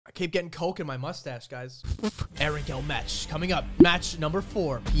Keep getting coke in my mustache, guys. Erangel match coming up. Match number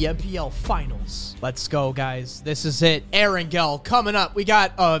 4, PMPL finals. Let's go, guys. This is it. Erangel coming up. We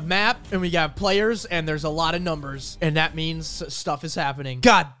got a map and we got players and there's a lot of numbers. And that means stuff is happening.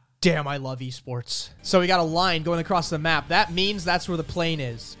 God damn, I love esports. So we got a line going across the map. That means that's where the plane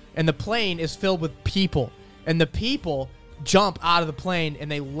is. And the plane is filled with people. And the people jump out of the plane and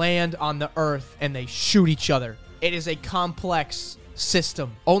they land on the earth and they shoot each other. It is a complex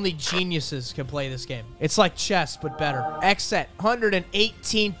system. Only geniuses can play this game. It's like chess, but better. Xset,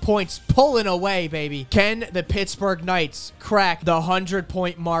 118 points, pulling away, baby. Can the Pittsburgh Knights crack the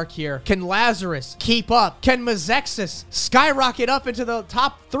 100-point mark here? Can Lazarus keep up? Can Mazexus skyrocket up into the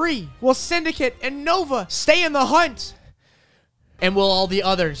top 3? Will Syndicate and Nova stay in the hunt? And will all the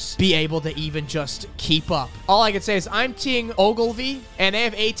others be able to even just keep up? All I can say is I'm teeing Ogilvy, and they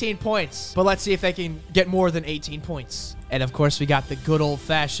have 18 points. But let's see if they can get more than 18 points. And, of course, we got the good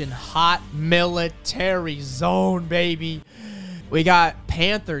old-fashioned hot military zone, baby. We got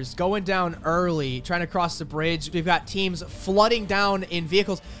Panthers going down early, trying to cross the bridge. We've got teams flooding down in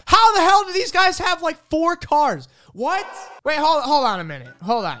vehicles. How the hell do these guys have, like, 4 cars? What? Wait, hold on a minute.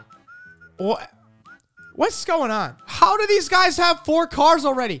 Hold on. What? What's going on? How do these guys have 4 cars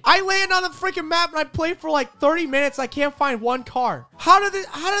already? I land on the freaking map and I play for like 30 minutes. I can't find 1 car. How do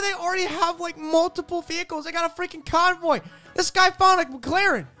they already have like multiple vehicles? They got a freaking convoy. This guy found a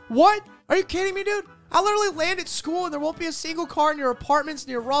McLaren. What? Are you kidding me, dude? I literally land at school and there won't be a single car in your apartments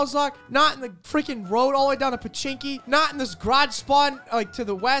near Rozok, not in the freaking road all the way down to Pachinki, not in this garage spawn like to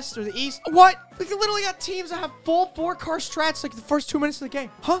the west or the east. What? We literally got teams that have full 4-car strats like the first 2 minutes of the game.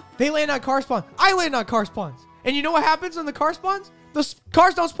 Huh? They land on car spawn. I land on car spawns. And you know what happens on the car spawns? The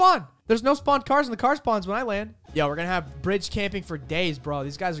cars don't spawn. There's no spawned cars in the car spawns when I land. Yo, we're going to have bridge camping for days, bro.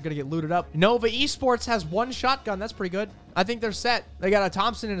 These guys are going to get looted up. Nova Esports has 1 shotgun. That's pretty good. I think they're set. They got a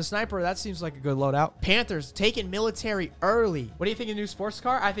Thompson and a sniper. That seems like a good loadout. Panthers taking military early. What do you think of the new sports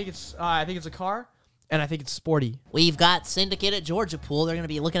car? I think it's a car. And I think it's sporty. We've got Syndicate at Georgia Pool. They're going to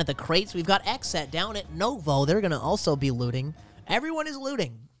be looking at the crates. We've got Xset down at Novo. They're going to also be looting. Everyone is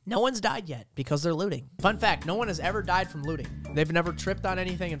looting. No one's died yet because they're looting. Fun fact, no one has ever died from looting. They've never tripped on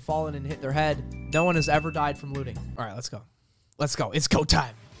anything and fallen and hit their head. No one has ever died from looting. All right, let's go. Let's go. It's go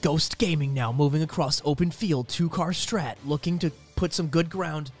time. Ghost Gaming now moving across open field, 2-car strat, looking to put some good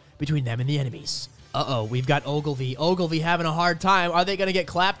ground between them and the enemies. Uh-oh, we've got Ogilvy. Ogilvy having a hard time. Are they going to get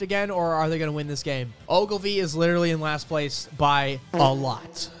clapped again, or are they going to win this game? Ogilvy is literally in last place by a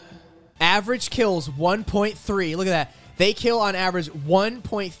lot. Average kills 1.3. Look at that. They kill on average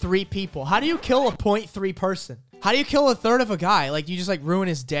 1.3 people. How do you kill a 0.3 person? How do you kill a third of a guy? Like, you just, like, ruin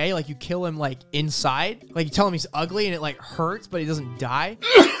his day? Like, you kill him, like, inside? Like, you tell him he's ugly and it, like, hurts, but he doesn't die?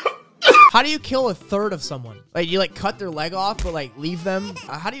 How do you kill a third of someone? Like, you, like, cut their leg off, but, like, leave them?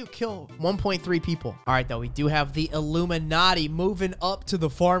 How do you kill 1.3 people? All right, though, we do have the Illuminati moving up to the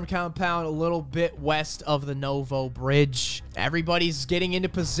farm compound a little bit west of the Novo Bridge. Everybody's getting into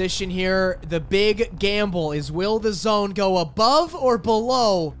position here. The big gamble is, will the zone go above or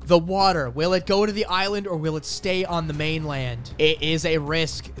below the water? Will it go to the island or will it stay on the mainland? It is a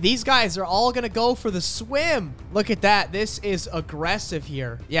risk. These guys are all going to go for the swim. Look at that. This is aggressive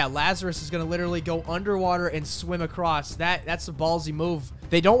here. Yeah, Lazarus is going to literally go underwater and swim across. That's a ballsy move.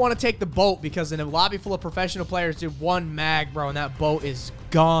 They don't want to take the boat because in a lobby full of professional players, dude, 1 mag, bro, and that boat is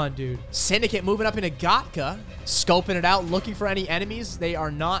gone, dude. Syndicate moving up into Gatka, scoping it out, looking for any enemies. They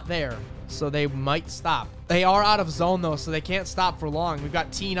are not there, so they might stop. They are out of zone, though, so they can't stop for long. We've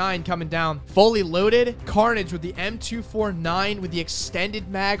got T9 coming down. Fully loaded. Carnage with the M249 with the extended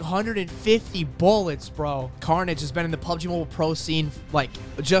mag. 150 bullets, bro. Carnage has been in the PUBG Mobile Pro scene, like,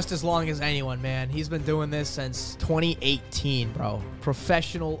 just as long as anyone, man. He's been doing this since 2018, bro.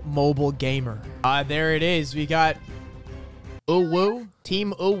 Professional mobile gamer. There it is. We got Uwu.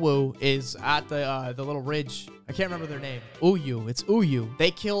 Team Uwu is at the little ridge. I can't remember their name. Uyu. It's Uyu.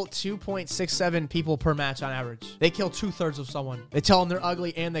 They kill 2.67 people per match on average. They kill 2/3 of someone. They tell them they're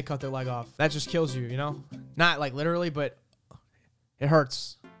ugly and they cut their leg off. That just kills you, you know? Not like literally, but it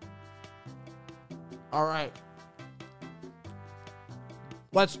hurts. All right.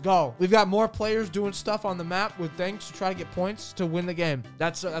 Let's go. We've got more players doing stuff on the map with things to try to get points to win the game.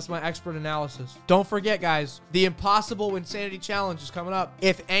 That's my expert analysis. Don't forget, guys, the Impossible Wynnsanity Challenge is coming up.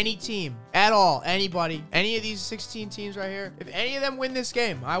 If any team at all, anybody, any of these 16 teams right here, if any of them win this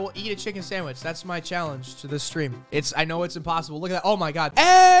game, I will eat a chicken sandwich. That's my challenge to this stream. I know it's impossible. Look at that. Oh my God.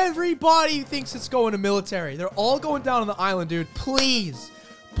 Everybody thinks it's going to military. They're all going down on the island, dude. Please,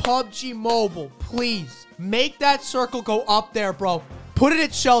 PUBG Mobile, please make that circle go up there, bro. Put it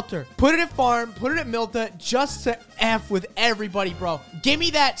at shelter. Put it at farm. Put it at Milta just to F with everybody, bro. Give me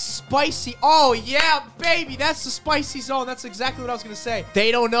that spicy. Oh, yeah, baby. That's the spicy zone. That's exactly what I was going to say.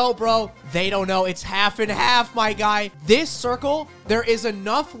 They don't know, bro. They don't know. It's half and half, my guy. This circle, there is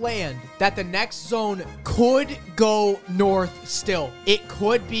enough land that the next zone could go north still. It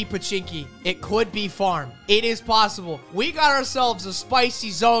could be Pachinki. It could be farm. It is possible. We got ourselves a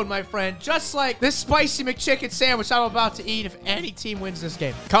spicy zone, my friend. Just like this spicy McChicken sandwich I'm about to eat if any team wins this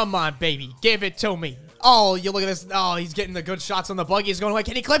game. Come on, baby. Give it to me. Oh, you look at this. Oh, he's getting the good shots on the buggy. He's going away.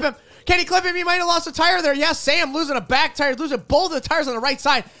 Can he clip him? Can he clip him? He might have lost a tire there. Yeah, Sam losing a back tire. Losing both of the tires on the right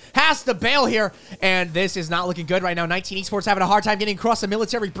side. Has to bail here. And this is not looking good right now. 19 Esports having a hard time getting across the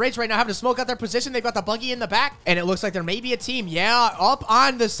military bridge right now. Having to smoke out their position. They've got the buggy in the back. And it looks like there may be a team. Yeah, up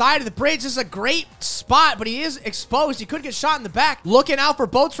on the side of the bridge. This is a great spot, but he is exposed. He could get shot in the back. Looking out for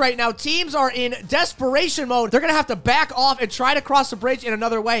boats right now. Teams are in desperation mode. They're going to have to back off and try to cross the bridge in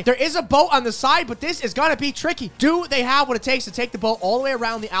another way. There is a boat on the side, but this is going to be tricky. Do they have what it takes to take the boat all the way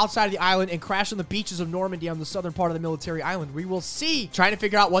around the outside of the island and crash on the beaches of Normandy on the southern part of the military island? We will see. Trying to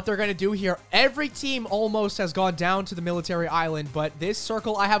figure out what they're going to do here. Every team almost has gone down to the military island, but this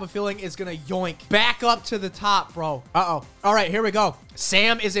circle, I have a feeling, is going to yoink back up to the top, bro. Uh-oh. All right, here we go.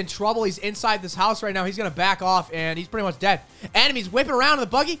 Sam is in trouble. He's inside this house right now. He's going to back off, and he's pretty much dead. Enemies whipping around in the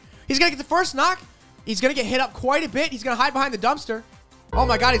buggy. He's going to get the first knock. He's going to get hit up quite a bit. He's going to hide behind the dumpster. Oh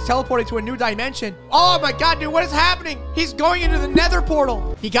my god, he's teleporting to a new dimension. Oh my god, dude, what is happening? He's going into the nether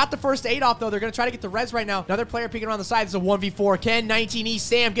portal. He got the first aid off, though. They're going to try to get the res right now. Another player peeking around the side. This is a 1v4. Can 19E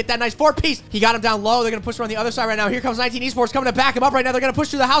Sam get that nice 4-piece? He got him down low. They're going to push around the other side right now. Here comes 19 Esports coming to back him up right now. They're going to push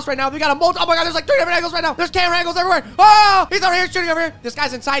through the house right now. They got a multi. Oh my god, there's like 3 different angles right now. There's camera angles everywhere. Oh, he's over here shooting over here. This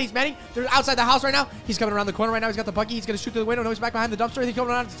guy's inside. He's manning. They're outside the house right now. He's coming around the corner right now. He's got the buggy. He's going to shoot through the window. No, he's back behind the dumpster. He's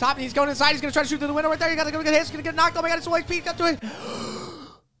coming around to the top, and he's going inside. He's going to try to shoot through the window right there. He's going to get hit. He's going to get knocked. Oh my god, it's 1 HP. He's got to it.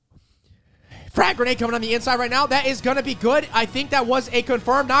 Frag grenade coming on the inside right now. That is going to be good. I think that was a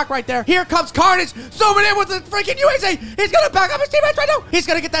confirmed knock right there. Here comes Carnage. Zooming in with the freaking UAZ. He's going to back up his teammates right now. He's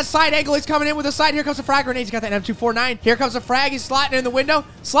going to get that side angle. He's coming in with the side. Here comes the frag grenade. He's got that M249. Here comes the frag. He's slotting in the window.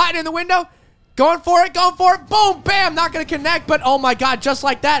 Slotting in the window. Going for it. Going for it. Boom. Bam. Not going to connect, but oh my god, just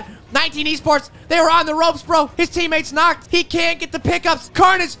like that. 19 Esports, they were on the ropes, bro. His teammate's knocked. He can't get the pickups.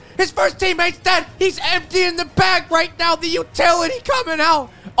 Carnage, his first teammate's dead. He's emptying the bag right now. The utility coming out.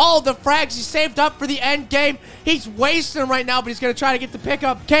 All the frags he saved up for the end game. He's wasting them right now, but he's going to try to get the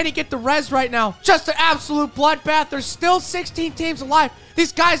pickup. Can he get the res right now? Just an absolute bloodbath. There's still 16 teams alive.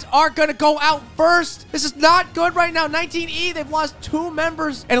 These guys are going to go out first. This is not good right now. 19E, they've lost 2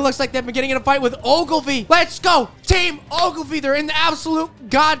 members. And it looks like they've been getting in a fight with Ogilvy. Let's go. Team Ogilvy. They're in the absolute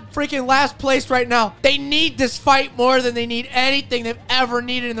god freaking last place right now. They need this fight more than they need anything they've ever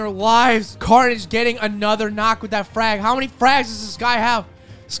needed in their lives. Carnage getting another knock with that frag. How many frags does this guy have?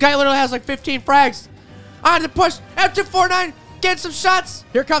 This guy literally has like 15 frags. On the push. M249. Getting some shots.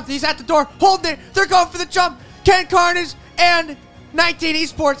 Here comes. He's at the door. Holding it. They're going for the jump. Can Carnage and 19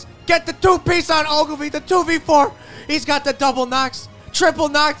 Esports get the 2-piece on Ogilvy, the 2v4. He's got the double knocks, triple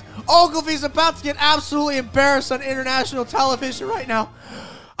knocked. Ogilvy's about to get absolutely embarrassed on international television right now.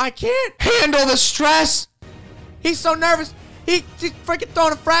 I can't handle the stress. He's so nervous. He's freaking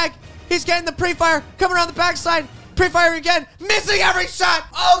throwing a frag. He's getting the pre-fire, coming around the backside. Pre-fire again, missing every shot.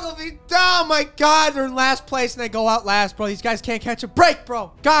 Ogilvy, oh my god, they're in last place and they go out last, bro. These guys can't catch a break,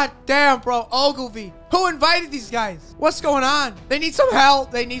 bro. God damn, bro. Ogilvy. Who invited these guys? What's going on? They need some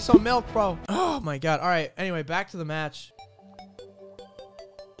help. They need some milk, bro. Oh my god. All right. Anyway, back to the match.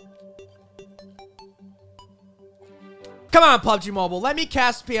 Come on, PUBG Mobile. Let me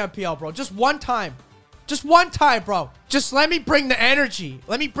cast PMPL, bro. Just one time. Just one time, bro. Just let me bring the energy.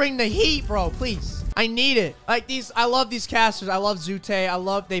 Let me bring the heat, bro, please. I need it. Like these, I love these casters. I love Zute. I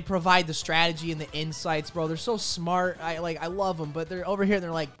love they provide the strategy and the insights, bro. They're so smart. I love them, but they're over here and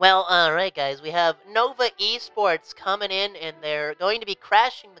they're like, well, all right, guys. We have Nova Esports coming in, and they're going to be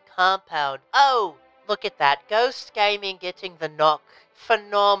crashing the compound. Oh, look at that. Ghost Gaming getting the knock.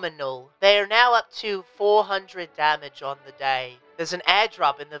 Phenomenal. They are now up to 400 damage on the day. There's an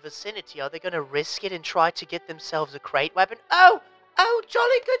airdrop in the vicinity. Are they going to risk it and try to get themselves a crate weapon? Oh,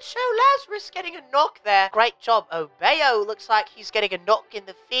 jolly good show. Lazarus getting a knock there. Great job. Obeyo looks like he's getting a knock in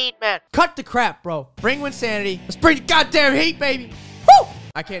the feed, man. Cut the crap, bro. Bring Wynnsanity. Let's bring the goddamn heat, baby. Woo!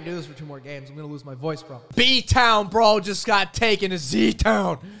 I can't do this for 2 more games. I'm going to lose my voice, bro. B-Town, bro, just got taken to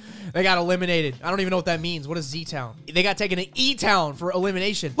Z-Town. They got eliminated. I don't even know what that means. What is Z-Town? They got taken to E-Town for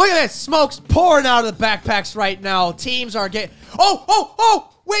elimination. Look at this. Smoke's pouring out of the backpacks right now. Teams are getting... Oh!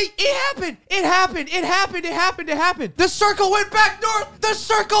 Wait, it happened. It happened. The circle went back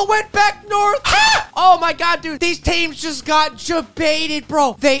north. Ah! Oh my God, dude. These teams just got debated,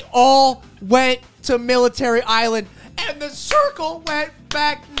 bro. They all went to Military Island and the circle went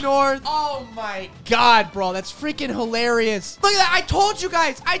back north. Oh my God, bro. That's freaking hilarious. Look at that. I told you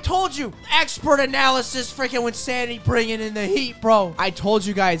guys. Expert analysis, freaking Wynnsanity bringing in the heat, bro. I told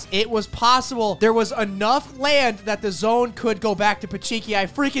you guys it was possible. There was enough land that the zone could go back to Pubg. I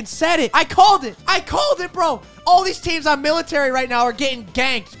freaking said it. I called it, bro. All these teams on Military right now are getting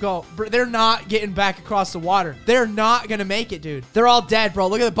ganked. They're not getting back across the water. They're not gonna make it, dude. They're all dead, bro.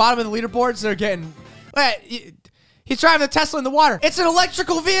 Look at the bottom of the leaderboards. They're getting... He's driving a Tesla in the water. It's an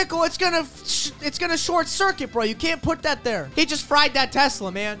electrical vehicle. It's gonna short circuit, bro. You can't put that there. He just fried that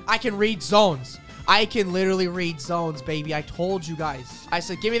Tesla, man. I can read zones. I can literally read zones, baby. I told you guys. I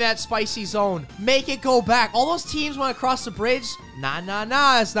said, give me that spicy zone. Make it go back. All those teams want to cross the bridge. Nah.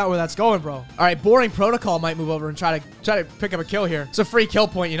 That's not where that's going, bro. All right, Boring Protocol might move over and try to pick up a kill here. It's a free kill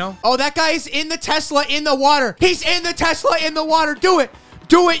point, you know? Oh, that guy is in the Tesla in the water. He's in the Tesla in the water. Do it.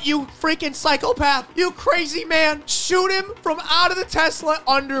 Do it, you freaking psychopath. You crazy man. Shoot him from out of the Tesla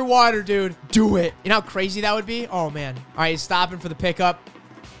underwater, dude. Do it. You know how crazy that would be? Oh, man. All right, he's stopping for the pickup.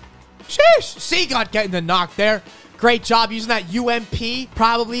 Sheesh. Seagut getting the knock there. Great job using that UMP.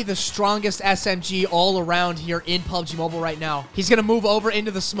 Probably the strongest SMG all around here in PUBG Mobile right now. He's going to move over into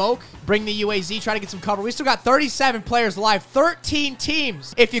the smoke, bring the UAZ, try to get some cover. We still got 37 players alive, 13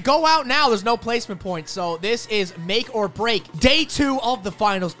 teams. If you go out now, there's no placement points. So this is make or break. Day 2 of the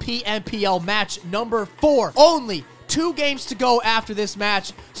finals, PMPL match number 4. Only 2 games to go after this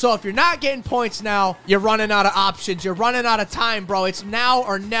match. So if you're not getting points now, you're running out of options. You're running out of time, bro. It's now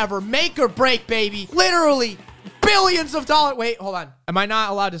or never. Make or break, baby. Literally. Billions of dollars. Wait, hold on. Am I not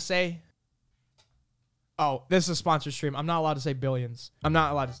allowed to say? Oh, this is a sponsored stream. I'm not allowed to say billions. I'm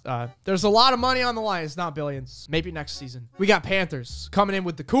not allowed to. There's a lot of money on the line. It's not billions. Maybe next season. We got Panthers coming in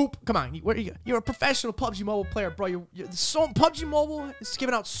with the coop. Come on. You're a professional PUBG Mobile player, bro. PUBG Mobile is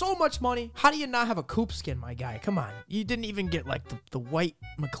giving out so much money. How do you not have a coop skin, my guy? Come on. You didn't even get like the white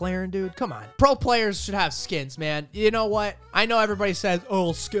McLaren, dude. Come on. Pro players should have skins, man. You know what? I know everybody says,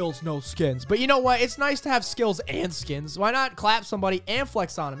 oh, skills, no skins. But you know what? It's nice to have skills and skins. Why not clap somebody and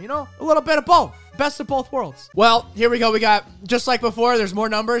flex on them? You know? A little bit of both. Best of both worlds. Well, here we go. We got, just like before, there's more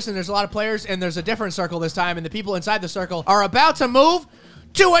numbers and there's a lot of players and there's a different circle this time, and the people inside the circle are about to move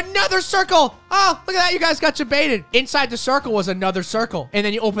to another circle. Oh, look at that. You guys got debated. Inside the circle was another circle. And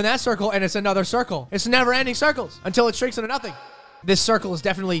then you open that circle and it's another circle. It's never-ending circles until it shrinks into nothing. This circle is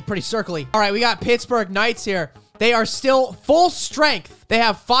definitely pretty circly. All right, we got Pittsburgh Knights here. They are still full strength. They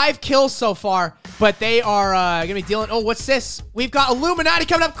have 5 kills so far, but they are going to be dealing... Oh, what's this? We've got Wynnsanity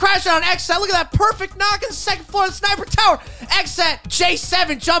coming up, crashing on Xset. Look at that perfect knock in the second floor of the sniper tower. Xset,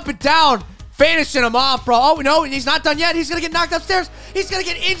 J7 jumping down, finishing him off, bro. Oh, no, he's not done yet. He's going to get knocked upstairs. He's going to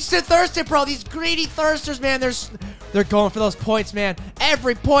get instant thirsted, bro. These greedy thirsters, man, they're going for those points, man.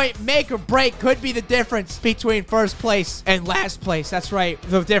 Every point, make or break, could be the difference between first place and last place. That's right.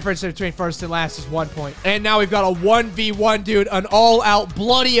 The difference between first and last is 1 point. And now we've got a 1v1, dude. An all-out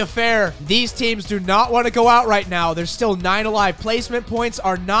bloody affair. These teams do not want to go out right now. There's still 9 alive. Placement points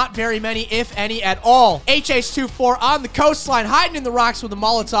are not very many, if any, at all. HH24 on the coastline, hiding in the rocks with a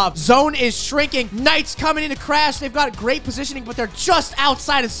Molotov. Zone is shrinking. Knights coming in to crash. They've got great positioning, but they're just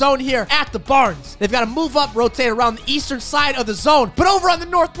outside of zone here at the barns. They've got to move up, rotate around the eastern side of the zone. But over on the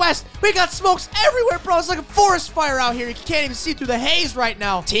northwest, we got smokes everywhere, bro. It's like a forest fire out here. You can't even see through the haze right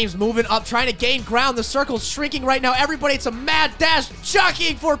now. Teams moving up, trying to gain ground. The circle's shrinking right now. Everybody, it's a mad dash,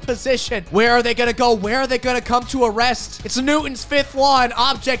 jockeying for position. Where are they going to go? Where are they going to come to a rest? It's Newton's 5th law. An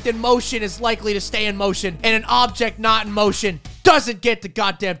object in motion is likely to stay in motion, and an object not in motion doesn't get the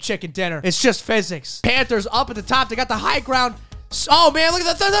goddamn chicken dinner. It's just physics. Panthers up at the top. They got the high ground. Oh, man, look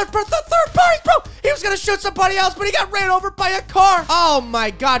at the third party, bro. He was going to shoot somebody else, but he got ran over by a car. Oh, my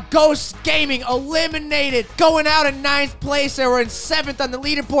God. Ghost Gaming eliminated. Going out in 9th place. They were in 7th on the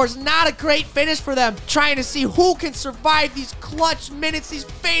leaderboards. Not a great finish for them. Trying to see who can survive these clutch minutes, these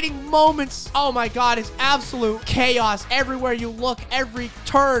fading moments. Oh, my God. It's absolute chaos. Everywhere you look, every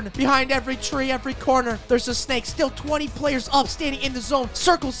turn, behind every tree, every corner, there's a snake. Still 20 players up, standing in the zone.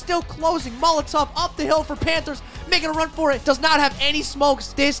 Circle still closing. Molotov up the hill for Panthers. Making a run for it. Does not have any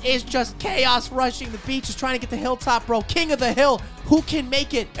smokes. This is just chaos rushing the beach. Is trying to get the hilltop, bro. King of the hill. Who can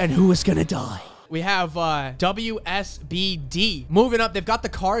make it? And who is gonna die? we have WSBD moving up. They've got the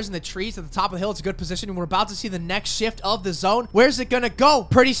cars and the trees at the top of the hill. It's a good position, and we're about to see the next shift of the zone. Where's it gonna go?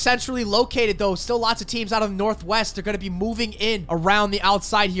 Pretty centrally located, though. Still lots of teams out of the northwest. They're gonna be moving in around the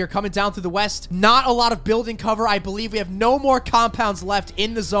outside here, coming down through the west. Not a lot of building cover. I believe we have no more compounds left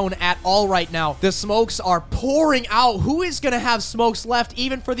in the zone at all right now. The smokes are pouring out. Who is gonna have smokes left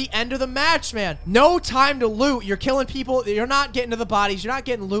even for the end of the match, man? No time to loot. You're killing people. You're not getting to the bodies. You're not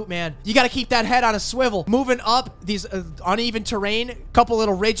getting loot, man. You got to keep that head on a swivel. Moving up these uneven terrain, couple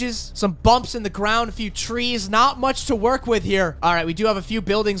little ridges, some bumps in the ground, a few trees. Not much to work with here. All right, we do have a few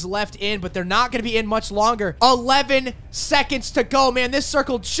buildings left in, but they're not going to be in much longer. 11 seconds to go, man. This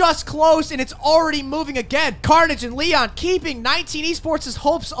circle just closed, and it's already moving again. Carnage and Leon keeping 19 Esports'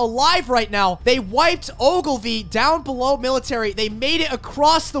 hopes alive right now. They wiped Ogilvy down below military. They made it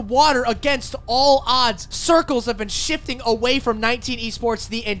across the water against all odds. Circles have been shifting away from 19 Esports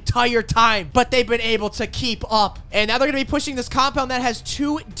the entire time, but they've been able to keep up. And now they're going to be pushing this compound that has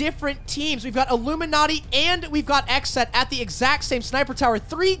two different teams. We've got Illuminati and we've got XSET at the exact same sniper tower.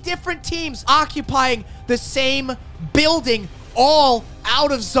 3 different teams occupying the same building, all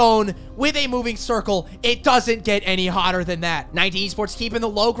out of zone with a moving circle. It doesn't get any hotter than that. 19 Esports keeping the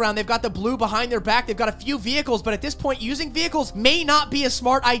low ground. They've got the blue behind their back. They've got a few vehicles, but at this point, using vehicles may not be a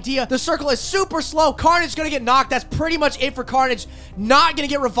smart idea. The circle is super slow. Carnage is going to get knocked. That's pretty much it for Carnage. Not going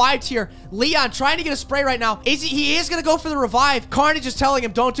to get revived here. Leon trying to get a spray right now. He is going to go for the revive. Carnage is telling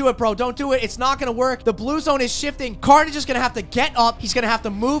him, don't do it, bro. Don't do it. It's not going to work. The blue zone is shifting. Carnage is going to have to get up. He's going to have to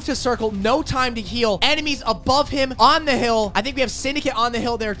move to circle. No time to heal. Enemies above him on the hill. I think we have Syndicate on the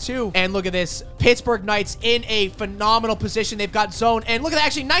hill there too. And look at this. Pittsburgh Knights in a phenomenal position. They've got zone. And look at that.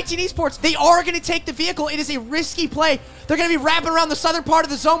 Actually, 19 Esports, they are going to take the vehicle. It is a risky play. They're going to be wrapping around the southern part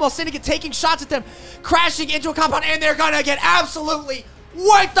of the zone while Syndicate taking shots at them, crashing into a compound, and they're going to get absolutely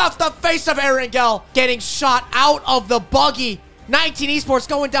wiped off the face of Erangel, getting shot out of the buggy. 19 Esports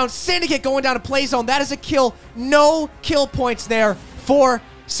going down. Syndicate going down to play zone. That is a kill. No kill points there for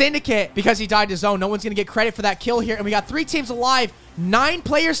Syndicate because he died to zone. No one's going to get credit for that kill here. And we got 3 teams alive. 9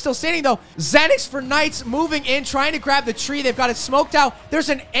 players still standing, though. Xenix for Knights moving in, trying to grab the tree. They've got it smoked out. There's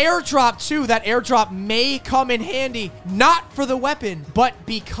an airdrop, too. That airdrop may come in handy. Not for the weapon, but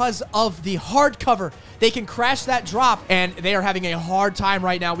because of the hard cover. They can crash that drop, and they are having a hard time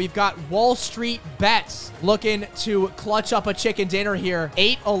right now. We've got Wall Street Bets looking to clutch up a chicken dinner here.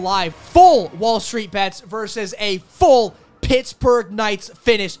 8 alive. Full Wall Street Bets versus a full Pittsburgh Knights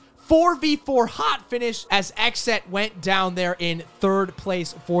finish. 4v4 hot finish as XSET went down there in 3rd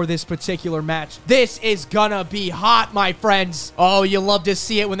place for this particular match. This is gonna be hot, my friends. Oh, you love to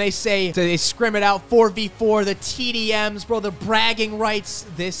see it when they say they scrim it out 4v4, the TDMs, bro, the bragging rights.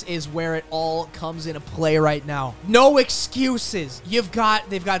 This is where it all comes into play right now. No excuses. They've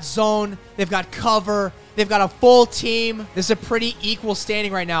got zone, they've got cover, they've got a full team. This is a pretty equal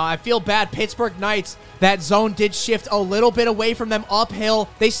standing right now. I feel bad. Pittsburgh Knights, that zone did shift a little bit away from them uphill.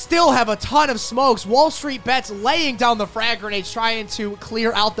 They still have a ton of smokes. Wall Street Bets laying down the frag grenades, trying to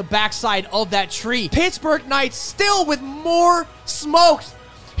clear out the backside of that tree. Pittsburgh Knights still with more smokes.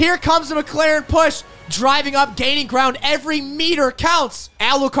 Here comes the McLaren push. Driving up, gaining ground. Every meter counts.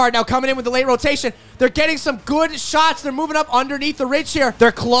 Alucard now coming in with the late rotation. They're getting some good shots. They're moving up underneath the ridge here.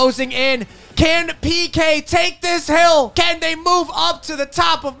 They're closing in. Can PK take this hill? Can they move up to the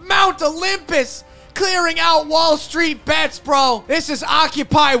top of Mount Olympus? Clearing out Wall Street Bets, bro. This is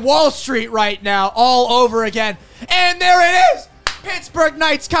Occupy Wall Street right now, all over again. And there it is. Pittsburgh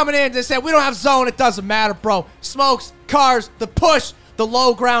Knights coming in to say, we don't have zone. It doesn't matter, bro. Smokes, cars, the push, the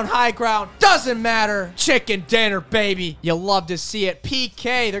low ground, high ground. Doesn't matter. Chicken dinner, baby. You love to see it.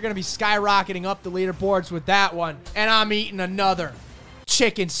 PK, they're going to be skyrocketing up the leaderboards with that one. And I'm eating another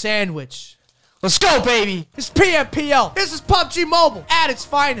chicken sandwich. Let's go, baby. It's PMPL. This is PUBG Mobile at its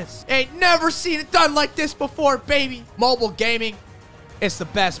finest. Ain't never seen it done like this before, baby. Mobile gaming, it's the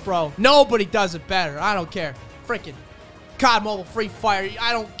best, bro. Nobody does it better. I don't care. Freaking COD Mobile, Free Fire.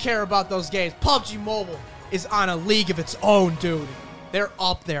 I don't care about those games. PUBG Mobile is on a league of its own, dude. They're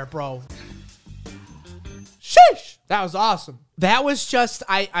up there, bro. Sheesh. That was awesome. That was just,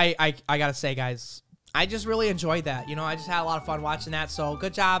 I gotta say, guys, I just really enjoyed that. You know, I just had a lot of fun watching that, so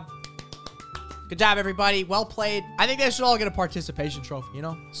good job. Good job, everybody. Well played. I think they should all get a participation trophy, you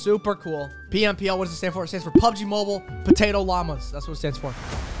know? Super cool. PMPL, what does it stand for? It stands for PUBG Mobile Potato Llamas. That's what it stands for.